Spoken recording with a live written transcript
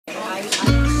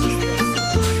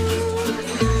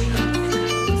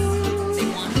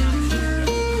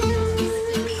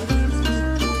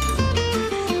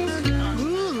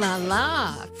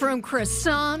From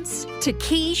croissants to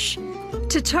quiche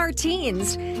to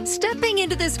tartines, stepping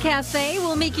into this cafe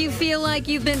will make you feel like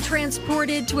you've been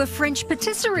transported to a French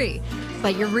patisserie,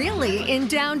 but you're really in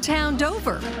downtown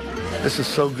Dover. This is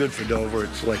so good for Dover.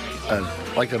 It's like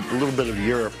a little bit of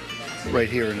Europe right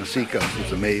here in the seacoast.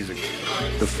 It's amazing.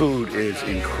 The food is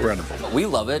incredible. We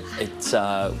love it. It's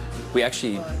we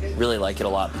actually really like it a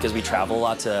lot because we travel a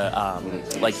lot to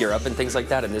like Europe and things like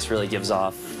that, and this really gives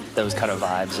off those kind of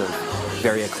vibes of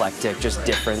very eclectic, just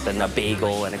different than a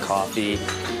bagel and a coffee.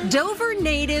 Dover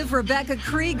native Rebecca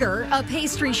Krieger, a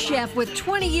pastry chef with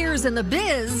 20 years in the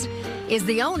biz, is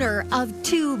the owner of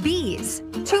 2 B's.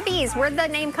 2 B's, where'd the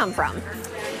name come from?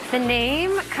 The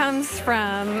name comes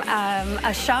from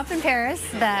a shop in Paris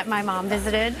that my mom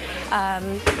visited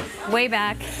way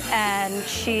back, and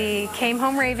she came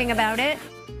home raving about it.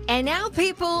 And now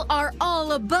people are all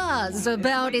abuzz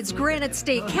about its Granite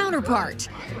State counterpart,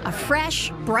 a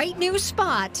fresh, bright new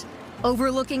spot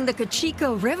overlooking the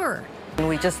Cocheco River.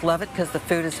 We just love it because the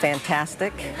food is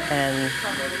fantastic and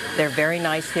they're very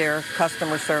nice here.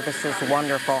 Customer service is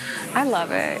wonderful. I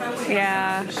love it.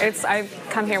 Yeah, I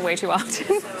come here way too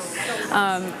often.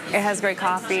 It has great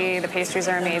coffee. The pastries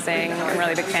are amazing. I'm a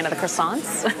really big fan of the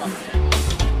croissants.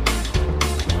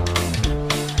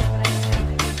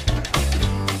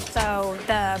 So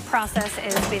the process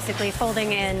is basically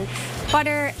folding in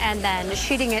butter and then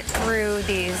sheeting it through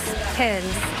these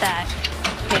pins that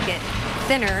make it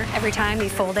thinner. Every time you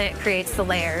fold it, it creates the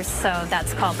layers, so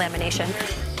that's called lamination.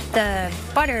 The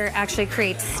butter actually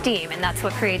creates steam, and that's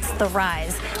what creates the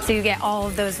rise. So you get all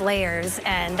of those layers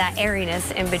and that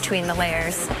airiness in between the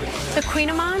layers. The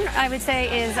Queen-Amande, I would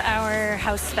say, is our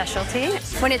house specialty.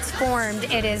 When it's formed,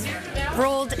 it is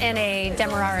rolled in a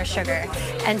demerara sugar,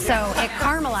 and so it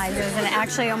caramelizes and it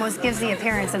actually almost gives the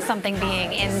appearance of something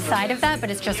being inside of that, but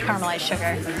it's just caramelized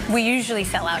sugar. We usually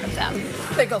sell out of them.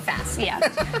 They go fast. Yeah.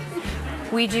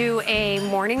 We do a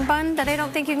morning bun that I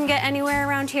don't think you can get anywhere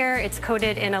around here. It's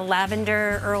coated in a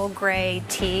lavender Earl Grey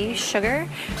tea sugar,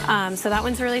 so that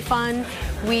one's really fun.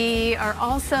 We are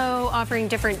also offering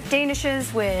different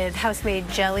danishes with house-made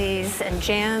jellies and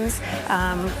jams.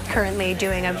 Currently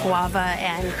doing a guava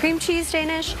and cream cheese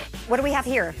danish. What do we have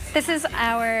here? This is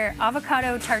our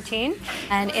avocado tartine,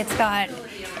 and it's got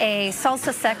a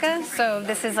salsa seca, so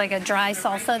this is like a dry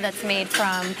salsa that's made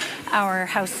from our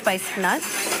house spiced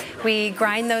nuts. We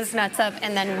grind those nuts up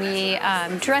and then we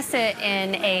dress it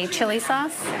in a chili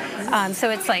sauce, so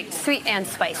it's like sweet and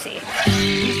spicy.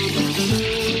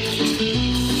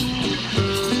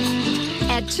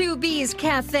 At 2 B's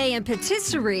Cafe and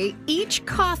Patisserie, each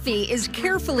coffee is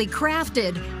carefully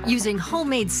crafted using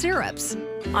homemade syrups.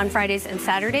 On Fridays and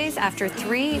Saturdays after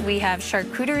 3, we have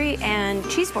charcuterie and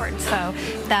cheese board, so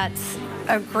that's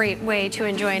a great way to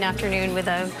enjoy an afternoon with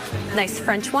a nice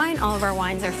French wine. All of our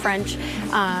wines are French,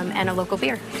 and a local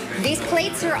beer. These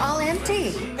plates are all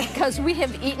empty. Because we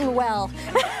have eaten well.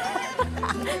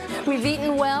 We've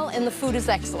eaten well and the food is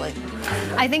excellent.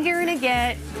 I think you're going to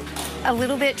get a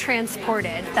little bit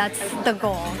transported. That's the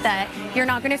goal, that you're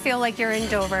not going to feel like you're in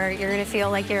Dover. You're going to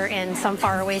feel like you're in some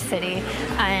faraway city,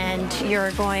 and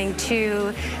you're going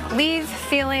to leave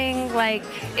feeling like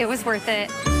it was worth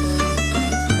it.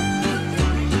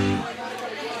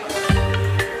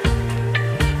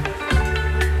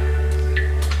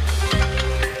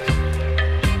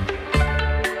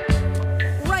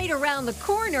 Around the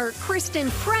corner, Kristen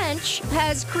French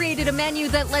has created a menu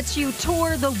that lets you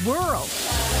tour the world.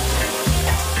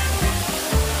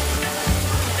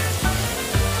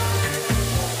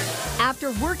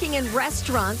 After working in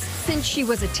restaurants since she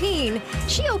was a teen,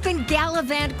 she opened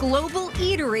Gallivant Global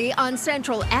Eatery on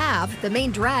Central Ave, the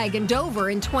main drag in Dover,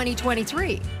 in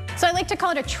 2023. So I like to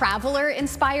call it a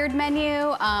traveler-inspired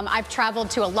menu. I've traveled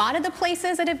to a lot of the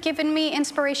places that have given me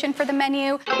inspiration for the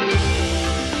menu.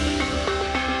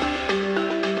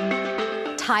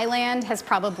 Thailand has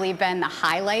probably been the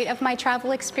highlight of my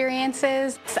travel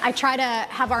experiences. I try to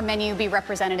have our menu be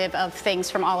representative of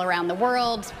things from all around the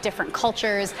world, different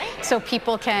cultures, so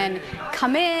people can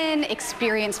come in,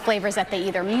 experience flavors that they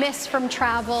either miss from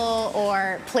travel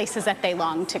or places that they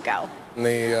long to go.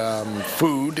 The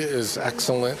food is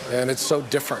excellent and it's so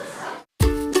different.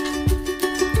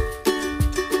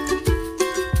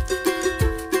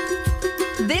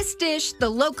 This dish, the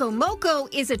Loco Moco,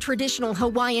 is a traditional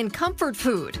Hawaiian comfort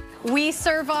food. We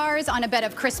serve ours on a bed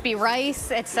of crispy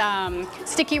rice. It's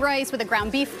sticky rice with a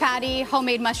ground beef patty,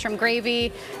 homemade mushroom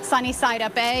gravy, sunny side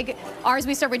up egg. Ours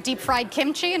we serve with deep fried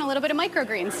kimchi and a little bit of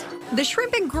microgreens. The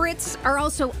shrimp and grits are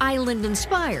also island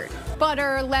inspired.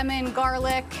 Butter, lemon,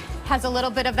 garlic, has a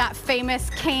little bit of that famous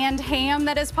canned ham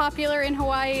that is popular in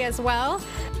Hawaii as well.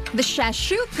 The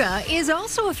shashuka is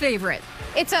also a favorite.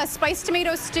 It's a spiced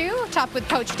tomato stew topped with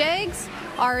poached eggs.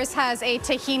 Ours has a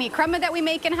tahini crema that we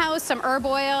make in-house, some herb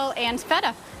oil, and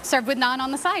feta, served with naan on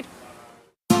the side.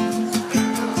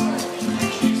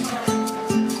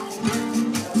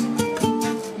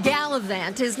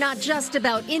 Gallivant is not just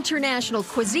about international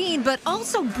cuisine, but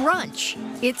also brunch.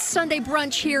 It's Sunday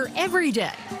brunch here every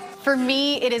day. For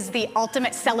me, it is the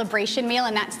ultimate celebration meal,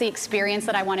 and that's the experience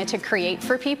that I wanted to create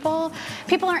for people.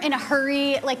 People aren't in a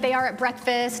hurry like they are at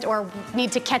breakfast or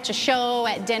need to catch a show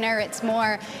at dinner. It's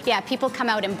more, yeah, people come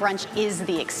out and brunch is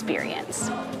the experience.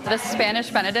 The Spanish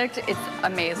Benedict, it's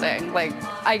amazing. Like,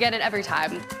 I get it every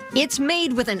time. It's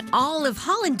made with an olive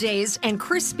hollandaise and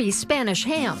crispy Spanish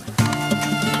ham.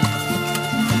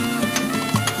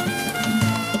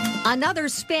 Another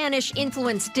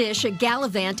Spanish-influenced dish at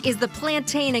Gallivant is the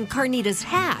plantain and carnitas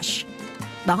hash.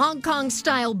 The Hong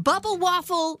Kong-style bubble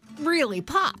waffle really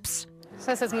pops.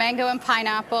 So this is mango and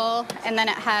pineapple, and then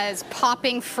it has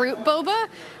popping fruit boba,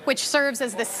 which serves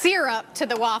as the syrup to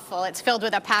the waffle. It's filled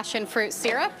with a passion fruit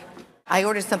syrup. I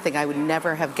ordered something I would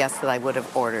never have guessed that I would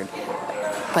have ordered,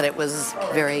 but it was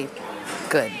very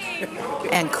good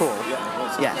and cool.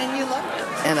 Yeah. And you loved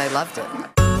it. And I loved it.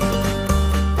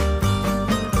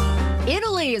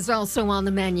 Italy is also on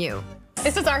the menu.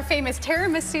 This is our famous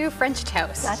tiramisu French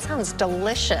toast. That sounds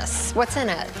delicious. What's in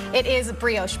it? It is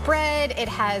brioche bread. It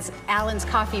has Allen's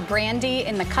coffee brandy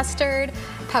in the custard,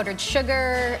 powdered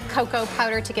sugar, cocoa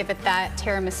powder to give it that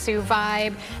tiramisu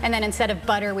vibe, and then instead of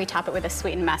butter, we top it with a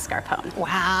sweetened mascarpone.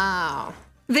 Wow.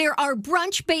 There are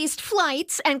brunch-based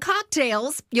flights and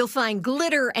cocktails. You'll find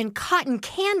glitter and cotton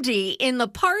candy in the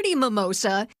party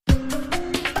mimosa.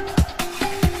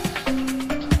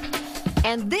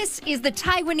 And this is the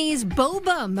Taiwanese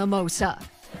boba mimosa.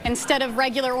 Instead of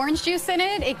regular orange juice in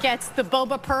it, it gets the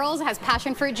boba pearls. It has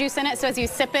passion fruit juice in it, so as you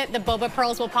sip it, the boba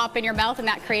pearls will pop in your mouth, and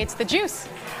that creates the juice.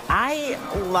 I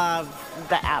love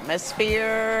the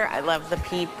atmosphere. I love the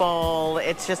people.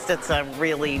 It's a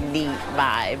really neat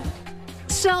vibe.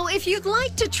 So if you'd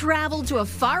like to travel to a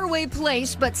faraway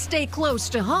place but stay close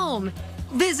to home,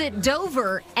 visit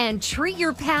Dover and treat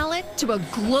your palate to a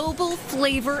global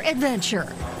flavor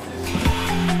adventure.